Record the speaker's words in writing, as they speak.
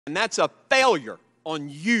And that's a failure on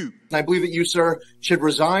you. I believe that you, sir, should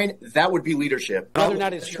resign. That would be leadership. Whether or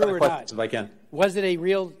not it's true or not. If I can. Was it a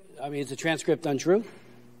real, is the transcript untrue?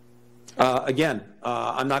 Again,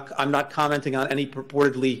 I'm not commenting on any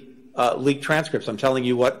purportedly leaked transcripts. I'm telling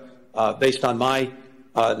you what, based on my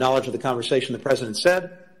knowledge of the conversation the president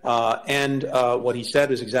said, and what he said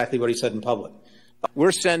is exactly what he said in public.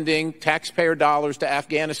 We're sending taxpayer dollars to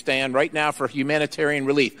Afghanistan right now for humanitarian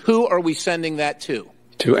relief. Who are we sending that to?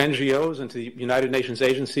 To NGOs and to the United Nations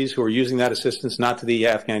agencies who are using that assistance, not to the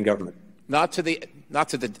Afghan government. Not to the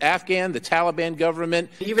Afghan, the Taliban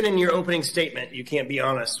government. Even in your opening statement, you can't be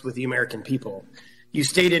honest with the American people. You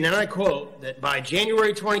stated, and I quote, that by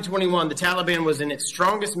January 2021, the Taliban was in its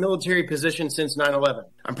strongest military position since 9/11.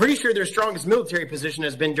 I'm pretty sure their strongest military position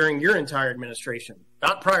has been during your entire administration,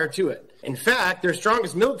 not prior to it. In fact, their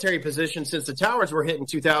strongest military position since the towers were hit in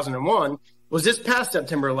 2001 was this past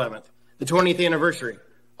September 11th, the 20th anniversary,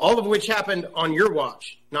 all of which happened on your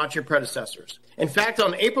watch, not your predecessors. In fact,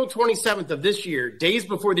 on April 27th of this year, days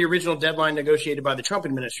before the original deadline negotiated by the Trump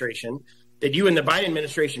administration that you and the Biden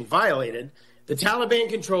administration violated, the Taliban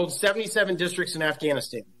controlled 77 districts in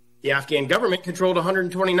Afghanistan. The Afghan government controlled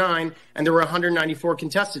 129, and there were 194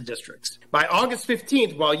 contested districts. By August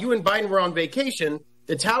 15th, while you and Biden were on vacation,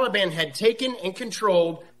 the Taliban had taken and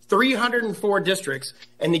controlled 304 districts,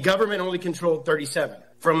 and the government only controlled 37.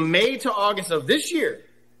 From May to August of this year,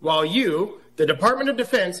 while you, the Department of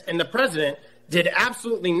Defense, and the president did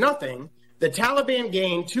absolutely nothing, the Taliban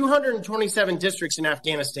gained 227 districts in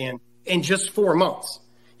Afghanistan in just 4 months.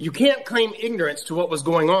 You can't claim ignorance to what was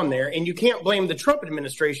going on there, and you can't blame the Trump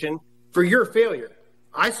administration for your failure.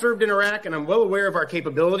 I served in Iraq, and I'm well aware of our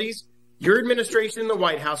capabilities. Your administration in the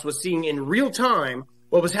White House was seeing in real time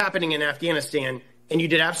what was happening in Afghanistan, and you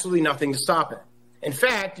did absolutely nothing to stop it. In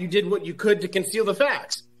fact, you did what you could to conceal the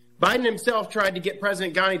facts. Biden himself tried to get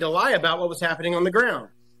President Ghani to lie about what was happening on the ground.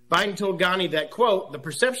 Biden told Ghani that, quote, the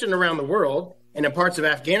perception around the world, and in parts of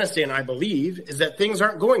Afghanistan, I believe, is that things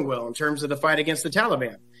aren't going well in terms of the fight against the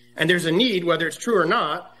Taliban. And there's a need, whether it's true or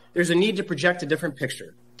not, there's a need to project a different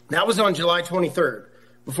picture. That was on July 23rd,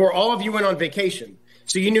 before all of you went on vacation.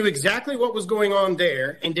 So you knew exactly what was going on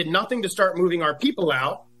there and did nothing to start moving our people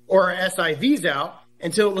out or our SIVs out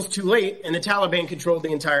until it was too late and the Taliban controlled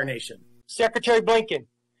the entire nation. Secretary Blinken,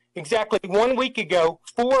 exactly 1 week ago,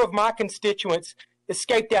 4 of my constituents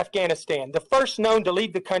escaped Afghanistan, the first known to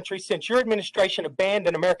leave the country since your administration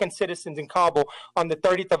abandoned American citizens in Kabul on the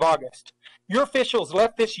 30th of August. Your officials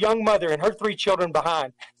left this young mother and her 3 children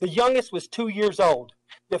behind. The youngest was 2 years old.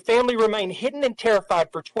 The family remained hidden and terrified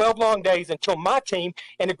for 12 long days until my team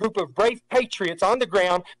and a group of brave patriots on the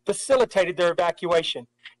ground facilitated their evacuation.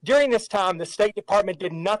 During this time, the State Department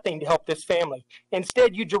did nothing to help this family.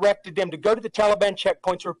 Instead, you directed them to go to the Taliban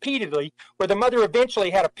checkpoints repeatedly, where the mother eventually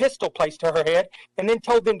had a pistol placed to her head, and then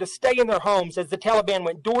told them to stay in their homes as the Taliban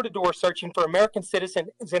went door to door searching for American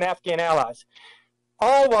citizens and Afghan allies.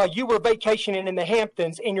 All while you were vacationing in the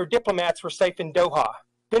Hamptons and your diplomats were safe in Doha.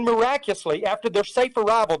 Then miraculously, after their safe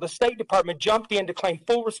arrival, the State Department jumped in to claim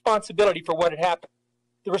full responsibility for what had happened.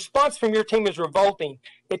 The response from your team is revolting.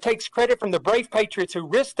 It takes credit from the brave patriots who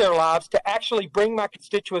risked their lives to actually bring my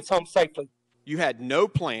constituents home safely. You had no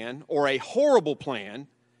plan or a horrible plan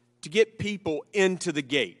to get people into the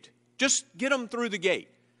gate. Just get them through the gate.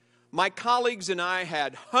 My colleagues and I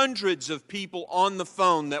had hundreds of people on the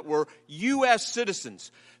phone that were U.S.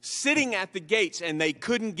 citizens sitting at the gates and they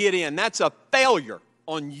couldn't get in. That's a failure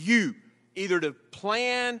on you, either to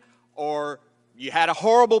plan or you had a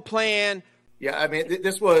horrible plan. Yeah, I mean,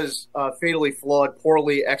 this was fatally flawed,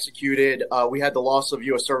 poorly executed. We had the loss of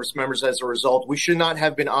U.S. service members as a result. We should not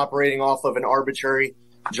have been operating off of an arbitrary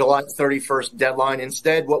July 31st deadline.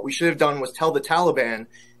 Instead, what we should have done was tell the Taliban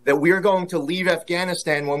that we are going to leave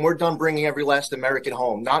Afghanistan when we're done bringing every last American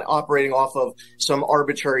home, not operating off of some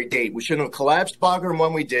arbitrary date. We shouldn't have collapsed Bagram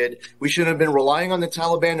when we did. We shouldn't have been relying on the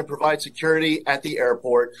Taliban to provide security at the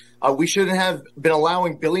airport. We shouldn't have been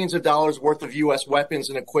allowing billions of dollars worth of U.S. weapons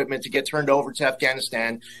and equipment to get turned over to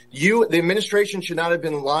Afghanistan. The administration should not have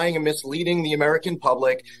been lying and misleading the American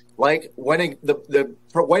public, like when the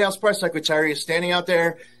White House press secretary is standing out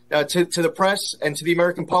there to the press and to the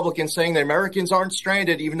American public and saying that Americans aren't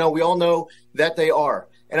stranded, even though we all know that they are.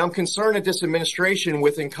 And I'm concerned that this administration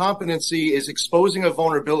with incompetency is exposing a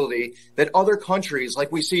vulnerability that other countries,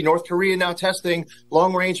 like we see North Korea now testing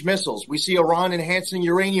long-range missiles. We see Iran enhancing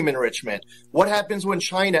uranium enrichment. What happens when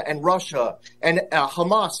China and Russia and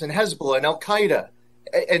Hamas and Hezbollah and Al-Qaeda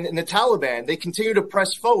and the Taliban, they continue to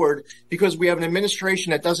press forward because we have an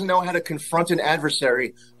administration that doesn't know how to confront an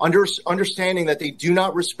adversary, understanding that they do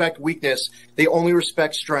not respect weakness, they only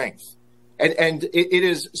respect strength. And it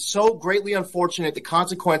is so greatly unfortunate, the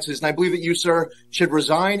consequences, and I believe that you, sir, should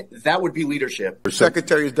resign. That would be leadership. The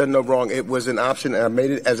Secretary has done no wrong. It was an option, and I made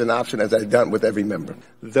it as an option as I've done with every member.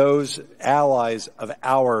 Those allies of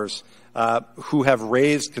ours who have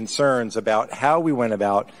raised concerns about how we went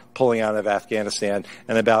about pulling out of Afghanistan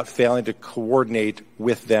and about failing to coordinate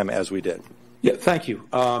with them as we did. Yeah, thank you.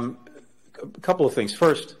 A couple of things.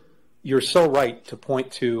 First, you're so right to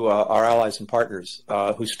point to our allies and partners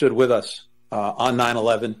who stood with us on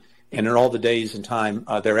 9/11 and in all the days and time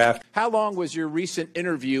thereafter. How long was your recent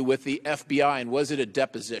interview with the FBI, and was it a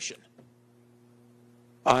deposition?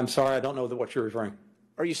 I'm sorry, I don't know what you're referring.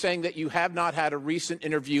 Are you saying that you have not had a recent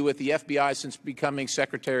interview with the FBI since becoming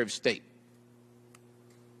Secretary of State?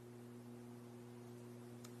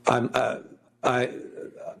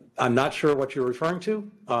 I'm not sure what you're referring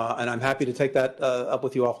to, and I'm happy to take that up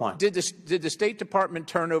with you offline. Did the State Department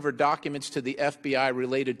turn over documents to the FBI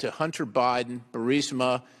related to Hunter Biden,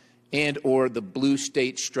 Burisma, and or the Blue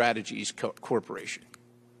State Strategies Corporation?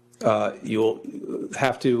 You'll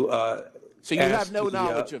have to. So you have no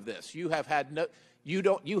knowledge of this. You have had no. You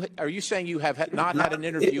don't. You are you saying you have not had an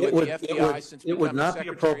interview with the FBI since? It would not be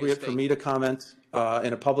appropriate for me to comment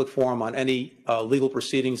in a public forum on any legal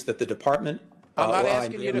proceedings that the department. I'm not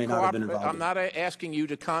asking you to cooperate. I'm not asking you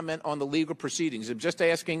to comment on the legal proceedings. I'm just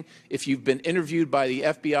asking if you've been interviewed by the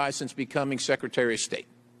FBI since becoming Secretary of State.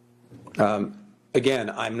 Again,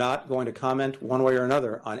 I'm not going to comment one way or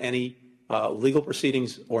another on any legal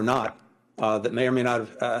proceedings or not that may or may not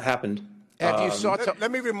have happened. Have you sought to... Let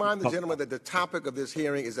me remind the gentleman that the topic of this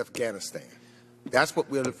hearing is Afghanistan. That's what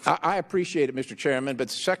we're... I appreciate it, Mr. Chairman, but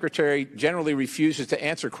the Secretary generally refuses to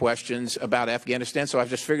answer questions about Afghanistan, so I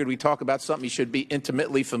just figured we'd talk about something he should be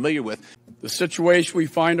intimately familiar with. The situation we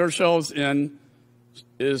find ourselves in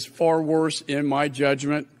is far worse, in my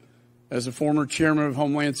judgment, as a former chairman of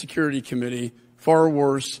Homeland Security Committee, far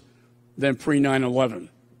worse than pre-9/11.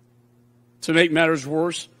 To make matters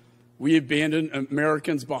worse, we abandoned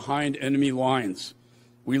Americans behind enemy lines.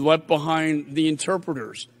 We left behind the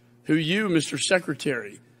interpreters who you, Mr.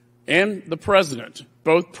 Secretary, and the President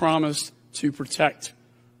both promised to protect.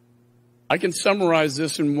 I can summarize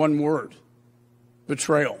this in one word: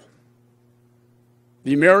 betrayal.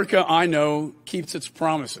 The America I know keeps its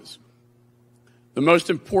promises. The most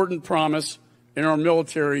important promise in our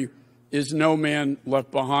military is no man left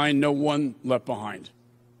behind, no one left behind.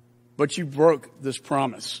 But you broke this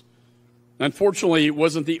promise. Unfortunately, it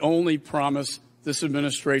wasn't the only promise this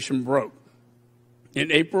administration broke.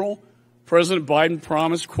 In April, President Biden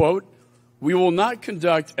promised, quote, "We will not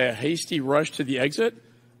conduct a hasty rush to the exit,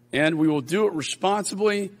 and we will do it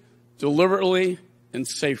responsibly, deliberately, and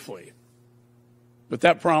safely." But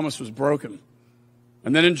that promise was broken.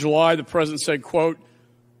 And then in July, the president said, quote,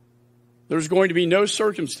 "There's going to be no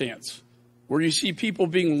circumstance where you see people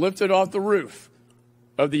being lifted off the roof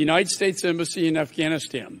of the United States Embassy in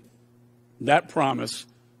Afghanistan." That promise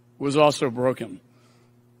was also broken.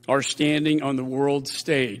 Our standing on the world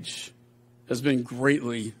stage has been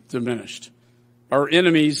greatly diminished. Our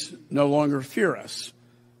enemies no longer fear us,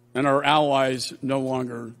 and our allies no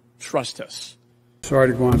longer trust us. Sorry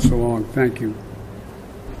to go on so long. Thank you.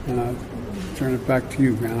 And I'll turn it back to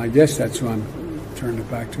you, man. I guess that's who I'm turning it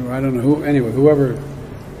back to. I don't know who. Anyway, whoever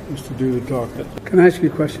is to do the talking. Can I ask you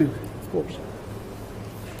a question? Of course.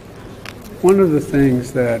 One of the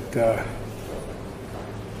things that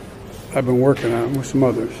I've been working on with some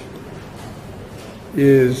others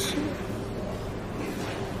is...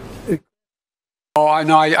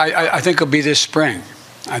 I think it'll be this spring.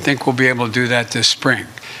 I think we'll be able to do that this spring.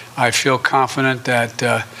 I feel confident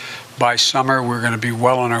that by summer we're going to be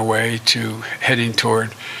well on our way to heading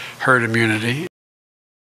toward herd immunity.